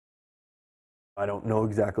I don't know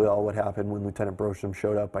exactly all what happened when Lieutenant Brosham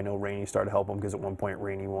showed up. I know Rainey started to help him because at one point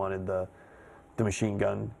Rainey wanted the machine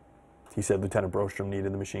gun. He said Lieutenant Brosham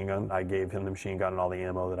needed the machine gun. I gave him the machine gun and all the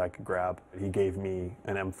ammo that I could grab. He gave me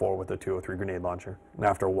an M4 with a 203 grenade launcher. And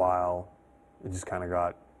after a while, it just kind of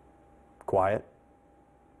got quiet.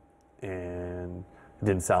 And it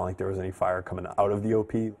didn't sound like there was any fire coming out of the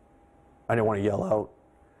OP. I didn't want to yell out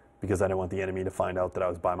because I didn't want the enemy to find out that I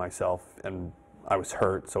was by myself and I was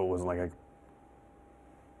hurt, so it wasn't like I could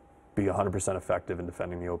be 100% effective in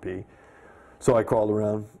defending the OP. So I crawled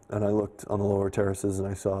around and I looked on the lower terraces and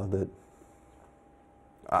I saw that,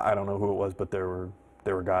 I don't know who it was, but there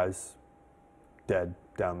were guys dead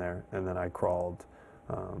down there. And then I crawled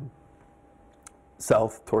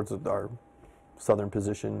south towards our southern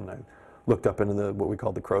position. I looked up into what we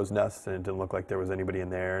called the crow's nest, and it didn't look like there was anybody in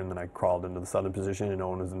there. And then I crawled into the southern position and no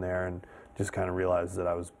one was in there, and just kind of realized that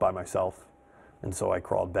I was by myself. And so I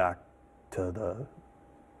crawled back to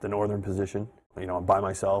the northern position. You know, I'm by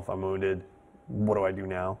myself, I'm wounded. What do I do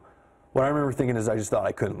now? What I remember thinking is I just thought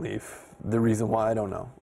I couldn't leave. The reason why, I don't know.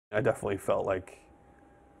 I definitely felt like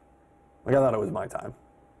I thought it was my time.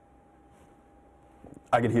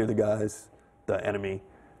 I could hear the guys, the enemy,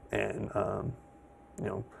 and you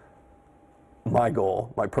know, my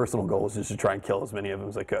goal, my personal goal was just to try and kill as many of them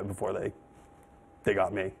as I could before they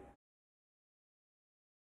got me.